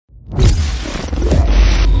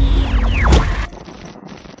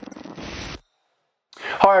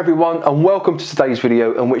everyone, and welcome to today's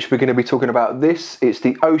video in which we're going to be talking about this. It's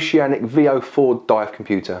the Oceanic Veo 4 dive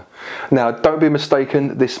computer. Now don't be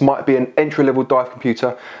mistaken, this might be an entry-level dive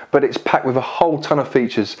computer, but it's packed with a whole ton of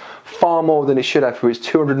features, far more than it should have for its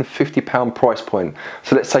 £250 price point.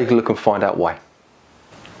 So let's take a look and find out why.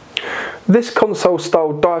 This console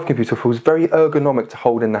style dive computer feels very ergonomic to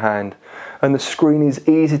hold in the hand, and the screen is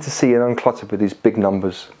easy to see and uncluttered with these big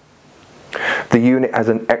numbers. The unit has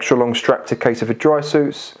an extra long strap to cater for dry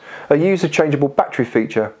suits, a user changeable battery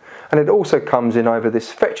feature, and it also comes in either this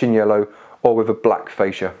fetching yellow or with a black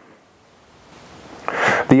fascia.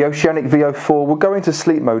 The Oceanic Veo 4 will go into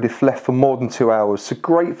sleep mode if left for more than 2 hours, so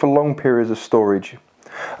great for long periods of storage.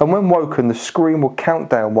 And when woken, the screen will count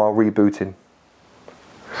down while rebooting.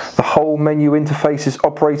 The whole menu interface is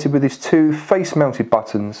operated with these two face-mounted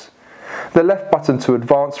buttons. The left button to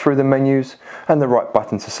advance through the menus and the right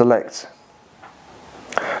button to select.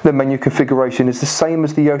 The menu configuration is the same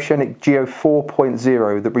as the Oceanic Veo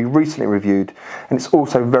 4.0 that we recently reviewed, and it's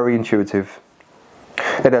also very intuitive.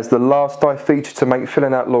 It has the last dive feature to make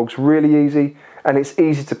filling out logs really easy, and it's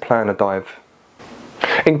easy to plan a dive.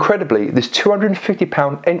 Incredibly, this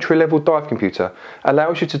 £250 entry-level dive computer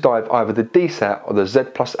allows you to dive either the DSAT or the Z+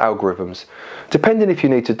 algorithms, depending if you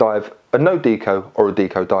need to dive a no-deco or a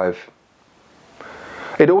deco dive.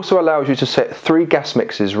 It also allows you to set 3 gas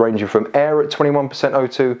mixes ranging from air at 21%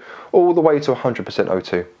 O2 all the way to 100%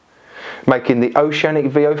 O2, making the Oceanic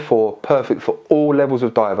Veo 4 perfect for all levels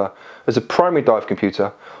of diver as a primary dive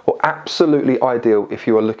computer, or absolutely ideal if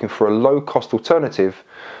you are looking for a low-cost alternative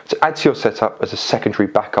to add to your setup as a secondary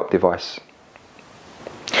backup device.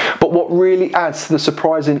 But what really adds to the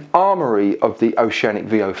surprising armoury of the Oceanic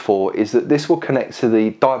Veo 4 is that this will connect to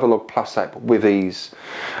the Diverlog Plus app with ease,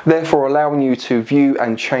 therefore allowing you to view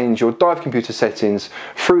and change your dive computer settings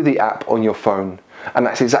through the app on your phone, and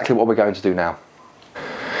that's exactly what we're going to do now.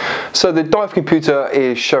 So the dive computer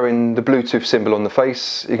is showing the Bluetooth symbol on the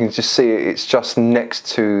face. You can just see it's just next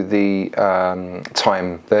to the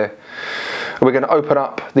time there. We're going to open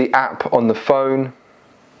up the app on the phone,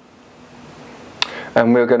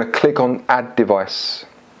 and we're going to click on Add Device.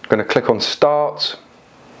 We're going to click on Start,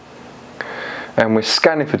 and we're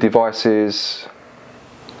scanning for devices,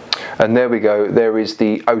 and there we go, there is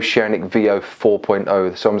the Oceanic Veo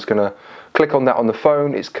 4.0. So I'm just going to click on that on the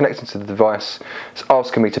phone. It's connecting to the device, it's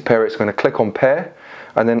asking me to pair it, it's going to click on pair,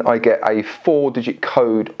 and then I get a 4-digit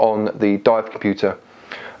code on the dive computer,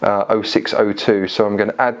 0602. So I'm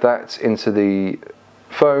going to add that into the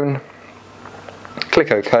phone,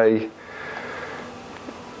 click OK,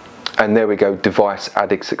 and there we go, device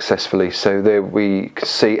added successfully. So there we can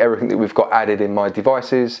see everything that we've got added in my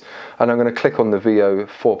devices, and I'm going to click on the Veo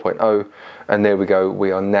 4.0, and there we go, we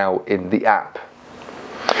are now in the app.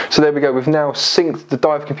 So there we go, we've now synced the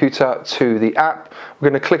dive computer to the app. We're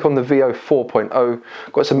going to click on the Veo 4.0,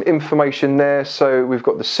 got some information there, so we've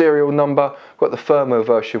got the serial number, got the firmware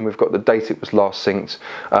version, we've got the date it was last synced,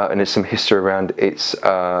 and there's some history around its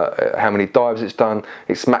how many dives it's done,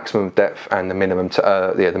 its maximum depth, and the minimum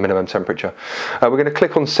temperature. We're going to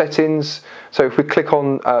click on settings. So if we click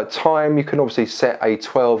on time, you can obviously set a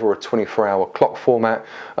 12 or a 24-hour clock format,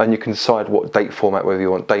 and you can decide what date format, whether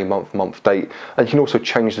you want day, month, date, and you can also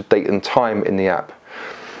change the date and time in the app.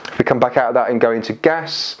 If we come back out of that and go into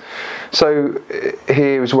gas, so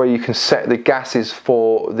here is where you can set the gases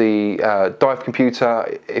for the dive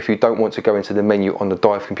computer if you don't want to go into the menu on the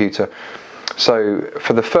dive computer. So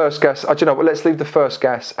for the first gas, do you know what, let's leave the first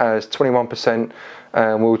gas as 21%,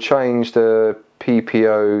 and we'll change the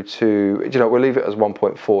PPO to, do you know, we'll leave it as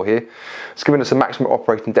 1.4 here. It's giving us a maximum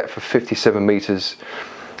operating depth of 57 meters.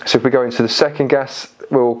 So if we go into the second gas,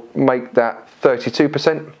 we'll make that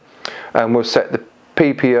 32%, and we'll set the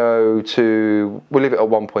PPO to, we'll leave it at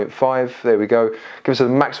 1.5, there we go, gives us a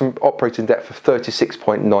maximum operating depth of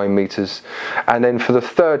 36.9 meters. And then for the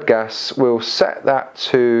third gas, we'll set that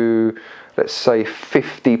to, let's say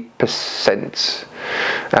 50%.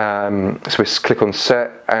 So we click on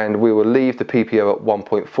set, and we will leave the PPO at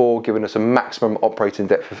 1.4, giving us a maximum operating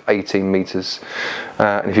depth of 18 meters.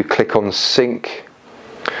 And if you click on sync,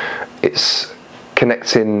 it's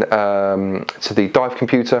connecting to the dive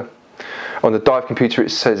computer. On the dive computer, it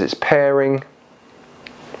says it's pairing,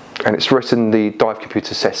 and it's written the dive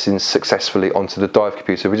computer settings successfully onto the dive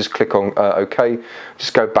computer. We just click on OK,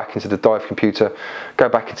 just go back into the dive computer, go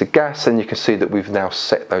back into gas, and you can see that we've now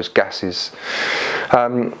set those gases.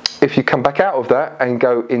 If you come back out of that and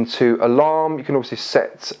go into alarm, you can obviously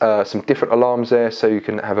set some different alarms there, so you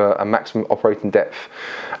can have a maximum operating depth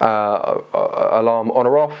alarm on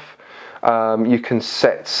or off. You can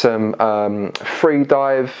set some free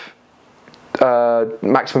dive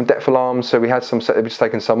maximum depth alarms, so we had some set, we've just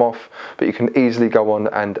taken some off, but you can easily go on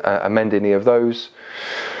and amend any of those.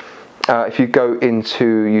 If you go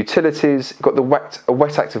into utilities, you've got the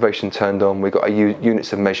wet activation turned on, we've got a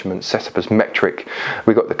units of measurement set up as metric,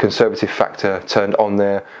 we've got the conservative factor turned on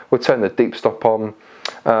there, we'll turn the deep stop on.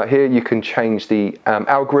 Here you can change the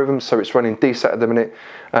algorithm, so it's running DSAT at the minute,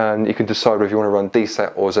 and you can decide whether you want to run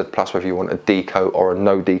DSAT or Z+, whether you want a deco or a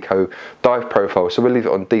no-deco dive profile. So we'll leave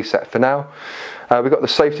it on DSAT for now. We've got the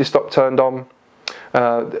safety stop turned on.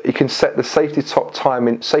 You can set the safety stop time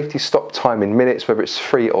in minutes, whether it's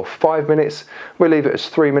 3 or 5 minutes. We'll leave it as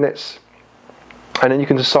 3 minutes. And then you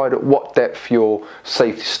can decide at what depth your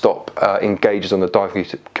safety stop engages on the dive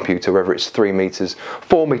computer, whether it's 3 meters,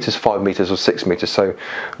 4 meters, 5 meters or 6 meters. So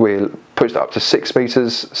we'll push that up to 6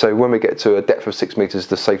 meters. So when we get to a depth of 6 meters,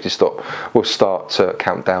 the safety stop will start to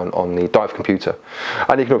count down on the dive computer.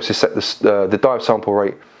 And you can obviously set the dive sample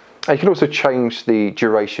rate. And you can also change the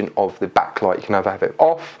duration of the backlight. You can either have it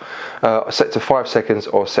off, set to 5 seconds,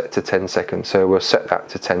 or set to 10 seconds. So we'll set that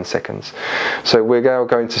to 10 seconds. So we're now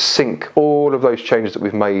going to sync all of those changes that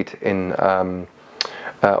we've made in all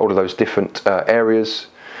of those different areas.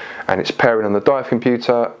 And it's pairing on the dive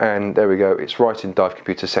computer, and there we go, it's right in dive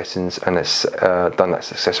computer settings, and it's done that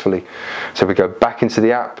successfully. So we go back into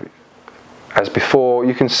the app. As before,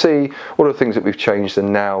 you can see all the things that we've changed are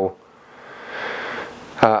now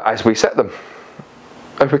as we set them.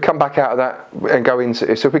 If we come back out of that and go into,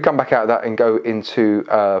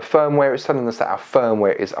 firmware, it's telling us that our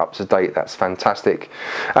firmware is up to date. That's fantastic.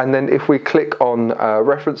 And then if we click on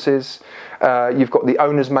references, you've got the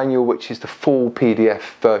owner's manual, which is the full PDF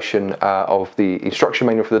version of the instruction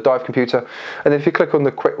manual for the dive computer. And then if you click on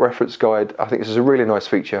the quick reference guide, I think this is a really nice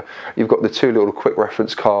feature. You've got the 2 little quick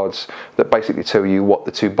reference cards that basically tell you what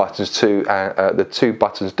the two buttons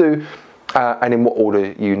do. And in what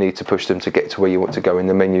order you need to push them to get to where you want to go in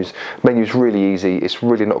the menus. Menu's really easy, it's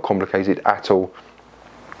really not complicated at all.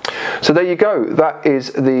 So there you go, that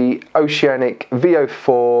is the Oceanic Veo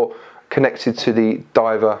 4 connected to the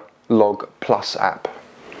Diverlog Plus app.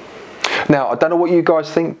 Now, I don't know what you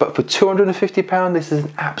guys think, but for £250, this is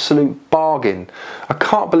an absolute bargain. I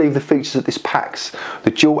can't believe the features that this packs.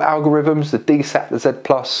 The dual algorithms, the DSAT, the Z+,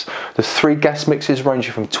 the 3 gas mixes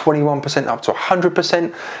ranging from 21% up to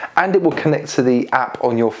 100%, and it will connect to the app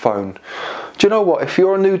on your phone. Do you know what? If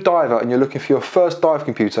you're a new diver and you're looking for your first dive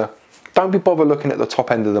computer, don't be bothered looking at the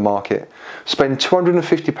top end of the market. Spend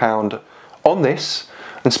 £250 on this,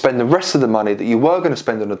 and spend the rest of the money that you were going to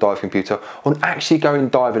spend on a dive computer on actually going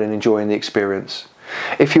diving and enjoying the experience.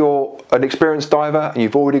 If you're an experienced diver and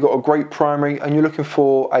you've already got a great primary and you're looking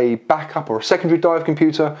for a backup or a secondary dive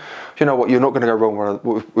computer, you know what, you're not going to go wrong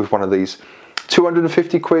with one of these.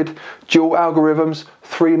 250 quid, dual algorithms,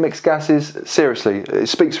 3 mixed gases, seriously, it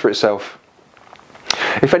speaks for itself.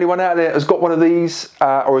 If anyone out there has got one of these,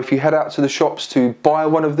 or if you head out to the shops to buy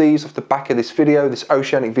one of these off the back of this video, this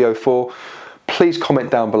Oceanic Veo 4, please comment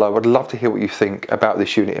down below. I'd love to hear what you think about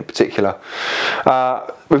this unit in particular.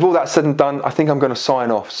 With all that said and done, I think I'm going to sign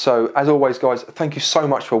off. So as always guys, thank you so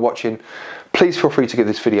much for watching. Please feel free to give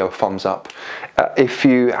this video a thumbs up. If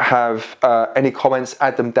you have any comments,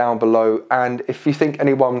 add them down below. And if you think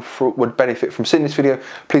anyone would benefit from seeing this video,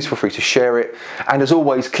 please feel free to share it. And as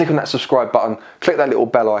always, click on that subscribe button, click that little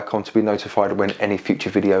bell icon to be notified when any future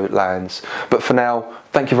video lands. But for now,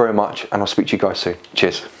 thank you very much, and I'll speak to you guys soon.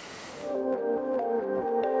 Cheers.